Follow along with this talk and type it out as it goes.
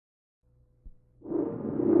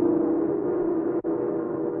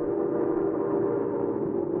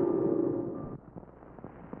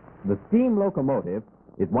The steam locomotive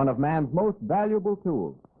is one of man's most valuable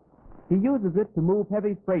tools. He uses it to move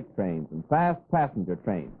heavy freight trains and fast passenger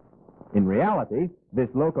trains. In reality, this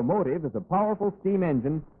locomotive is a powerful steam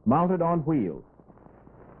engine mounted on wheels.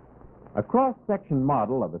 A cross-section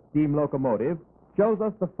model of a steam locomotive shows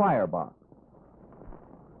us the firebox,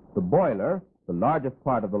 the boiler, the largest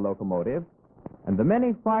part of the locomotive, and the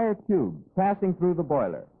many fire tubes passing through the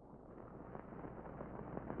boiler,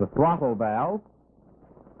 the throttle valve,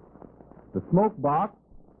 the smoke box,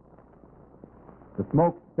 the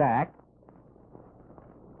smoke stack,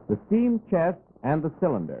 the steam chest, and the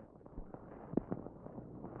cylinder.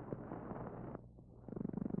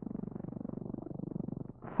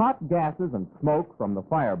 Hot gases and smoke from the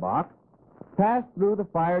firebox pass through the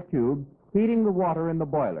fire tubes, heating the water in the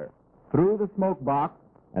boiler, through the smoke box,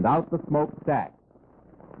 and out the smoke stack.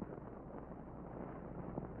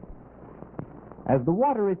 As the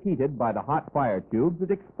water is heated by the hot fire tubes,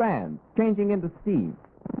 it expands, changing into steam.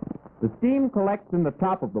 The steam collects in the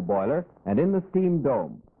top of the boiler and in the steam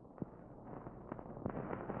dome.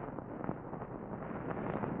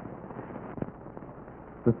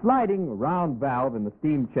 The sliding round valve in the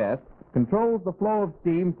steam chest controls the flow of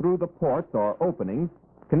steam through the ports or openings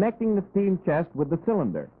connecting the steam chest with the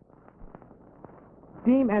cylinder.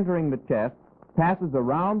 Steam entering the chest passes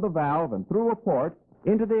around the valve and through a port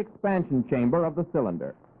into the expansion chamber of the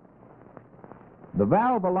cylinder. The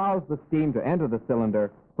valve allows the steam to enter the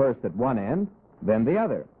cylinder first at one end, then the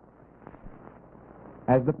other.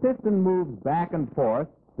 As the piston moves back and forth,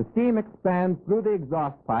 the steam expands through the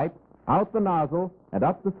exhaust pipe, out the nozzle, and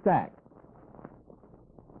up the stack.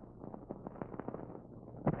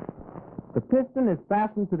 The piston is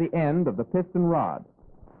fastened to the end of the piston rod.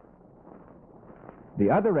 The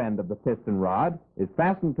other end of the piston rod is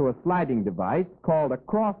fastened to a sliding device called a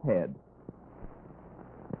crosshead.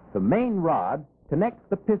 The main rod connects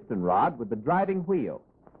the piston rod with the driving wheel.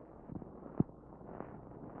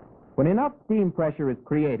 When enough steam pressure is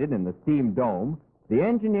created in the steam dome, the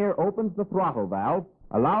engineer opens the throttle valve,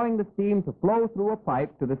 allowing the steam to flow through a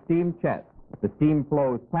pipe to the steam chest. The steam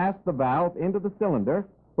flows past the valve into the cylinder,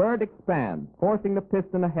 where it expands, forcing the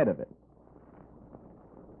piston ahead of it.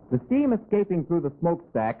 The steam escaping through the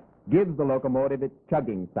smokestack gives the locomotive its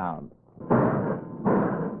chugging sound.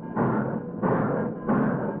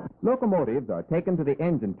 Locomotives are taken to the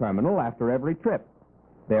engine terminal after every trip.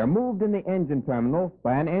 They are moved in the engine terminal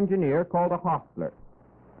by an engineer called a hostler.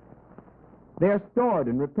 They are stored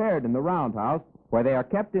and repaired in the roundhouse, where they are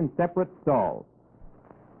kept in separate stalls.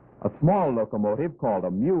 A small locomotive called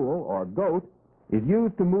a mule or goat is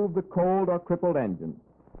used to move the cold or crippled engine.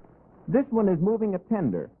 This one is moving a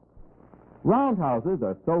tender. Roundhouses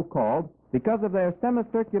are so called because of their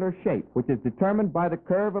semicircular shape, which is determined by the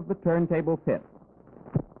curve of the turntable pit.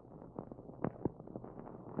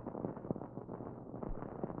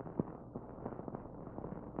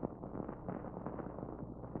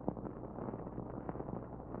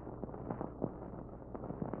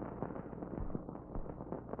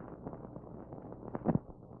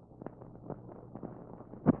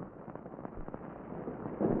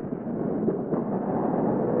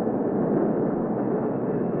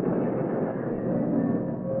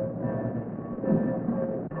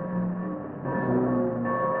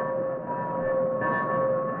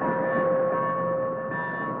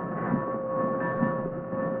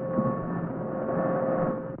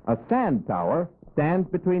 A sand tower stands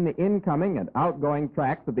between the incoming and outgoing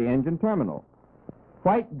tracks of the engine terminal.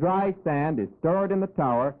 White, dry sand is stored in the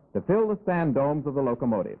tower to fill the sand domes of the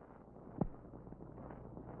locomotive.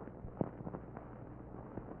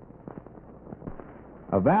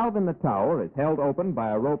 A valve in the tower is held open by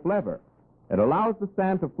a rope lever. It allows the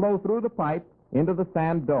sand to flow through the pipe into the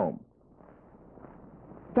sand dome.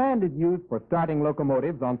 Sand is used for starting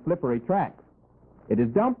locomotives on slippery tracks. It is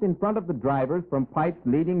dumped in front of the drivers from pipes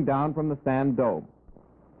leading down from the sand dome.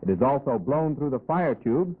 It is also blown through the fire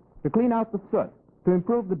tubes to clean out the soot, to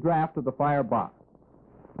improve the draft of the fire box.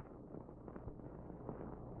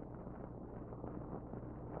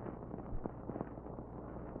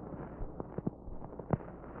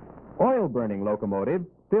 Oil-burning locomotives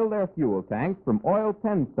fill their fuel tanks from oil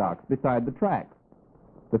penstocks beside the tracks.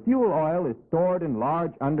 The fuel oil is stored in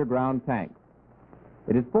large underground tanks.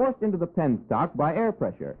 It is forced into the penstock by air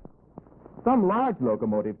pressure. Some large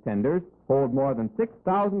locomotive tenders hold more than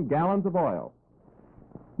 6,000 gallons of oil.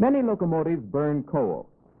 Many locomotives burn coal.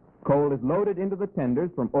 Coal is loaded into the tenders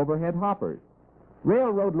from overhead hoppers.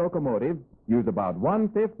 Railroad locomotives use about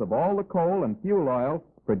 1/5 of all the coal and fuel oil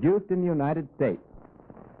produced in the United States.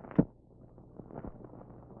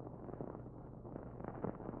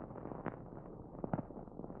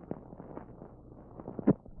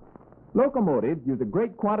 Locomotives use a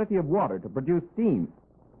great quantity of water to produce steam.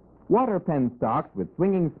 Water penstocks with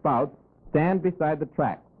swinging spouts stand beside the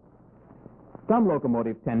tracks. Some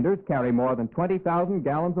locomotive tenders carry more than 20,000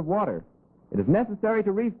 gallons of water. It is necessary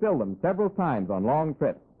to refill them several times on long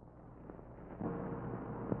trips.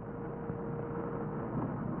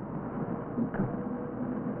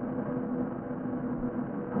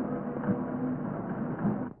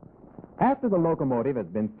 After the locomotive has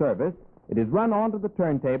been serviced, it is run onto the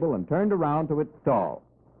turntable and turned around to its stall.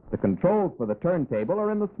 The controls for the turntable are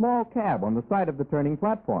in the small cab on the side of the turning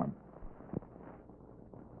platform.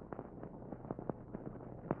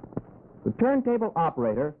 The turntable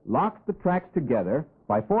operator locks the tracks together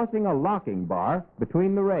by forcing a locking bar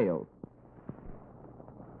between the rails.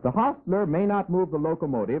 The hostler may not move the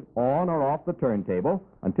locomotive on or off the turntable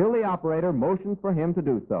until the operator motions for him to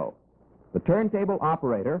do so. The turntable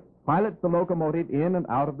operator pilots the locomotive in and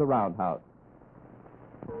out of the roundhouse.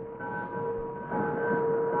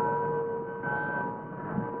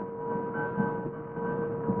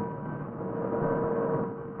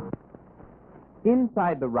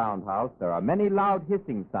 Inside the roundhouse, there are many loud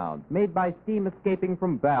hissing sounds made by steam escaping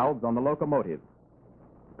from valves on the locomotive.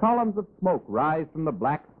 Columns of smoke rise from the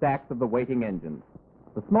black stacks of the waiting engines.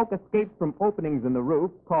 The smoke escapes from openings in the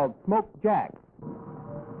roof called smoke jacks.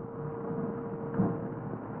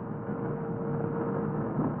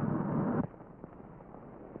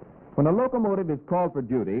 When a locomotive is called for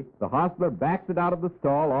duty, the hostler backs it out of the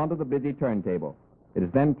stall onto the busy turntable. It is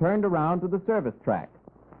then turned around to the service track.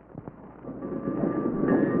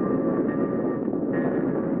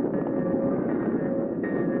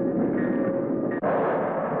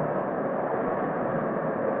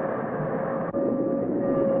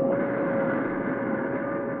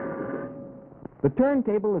 The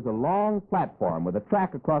turntable is a long platform with a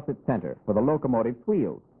track across its center for the locomotive's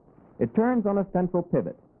wheels. It turns on a central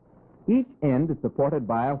pivot. Each end is supported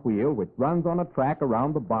by a wheel which runs on a track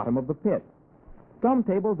around the bottom of the pit. Some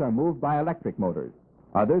tables are moved by electric motors.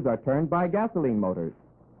 Others are turned by gasoline motors.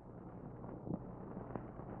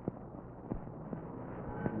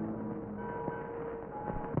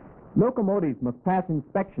 Locomotives must pass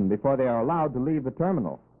inspection before they are allowed to leave the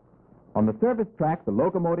terminal. On the service track, the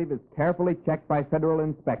locomotive is carefully checked by federal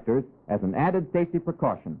inspectors as an added safety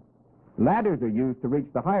precaution. Ladders are used to reach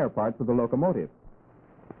the higher parts of the locomotive.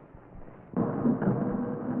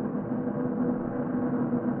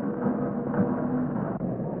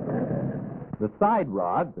 The side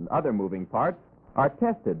rods and other moving parts are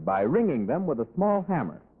tested by ringing them with a small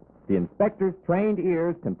hammer. The inspector's trained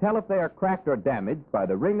ears can tell if they are cracked or damaged by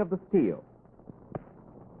the ring of the steel.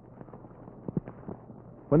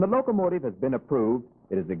 When the locomotive has been approved,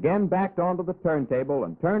 it is again backed onto the turntable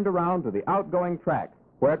and turned around to the outgoing track,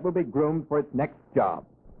 where it will be groomed for its next job.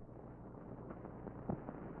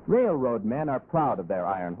 Railroad men are proud of their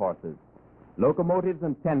iron horses. Locomotives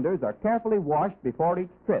and tenders are carefully washed before each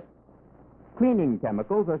trip. Cleaning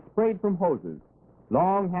chemicals are sprayed from hoses.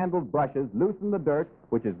 Long-handled brushes loosen the dirt,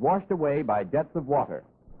 which is washed away by jets of water.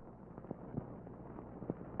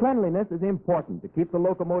 Cleanliness is important to keep the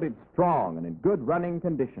locomotive strong and in good running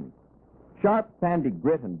condition. Sharp, sandy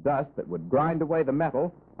grit and dust that would grind away the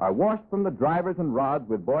metal are washed from the drivers and rods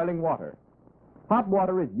with boiling water. Hot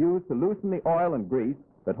water is used to loosen the oil and grease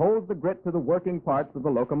that holds the grit to the working parts of the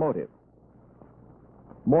locomotive.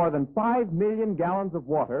 More than 5 million gallons of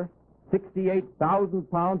water,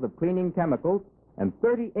 68,000 pounds of cleaning chemicals, and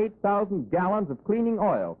 38,000 gallons of cleaning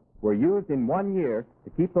oil were used in 1 year to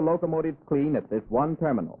keep the locomotives clean at this one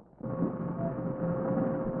terminal.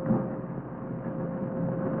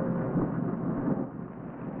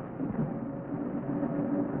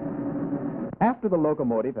 After the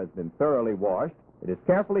locomotive has been thoroughly washed, it is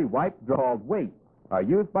carefully wiped. Called weights are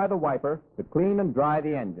used by the wiper to clean and dry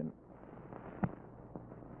the engine.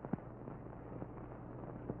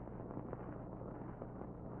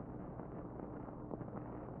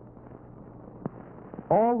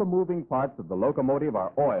 All the moving parts of the locomotive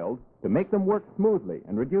are oiled to make them work smoothly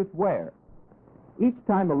and reduce wear. Each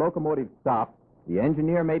time the locomotive stops, the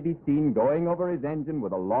engineer may be seen going over his engine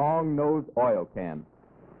with a long-nosed oil can.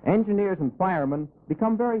 Engineers and firemen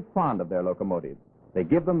become very fond of their locomotives. They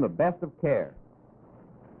give them the best of care.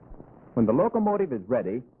 When the locomotive is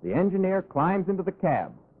ready, the engineer climbs into the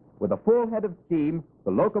cab. With a full head of steam,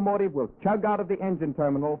 the locomotive will chug out of the engine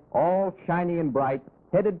terminal, all shiny and bright,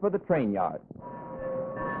 headed for the train yard.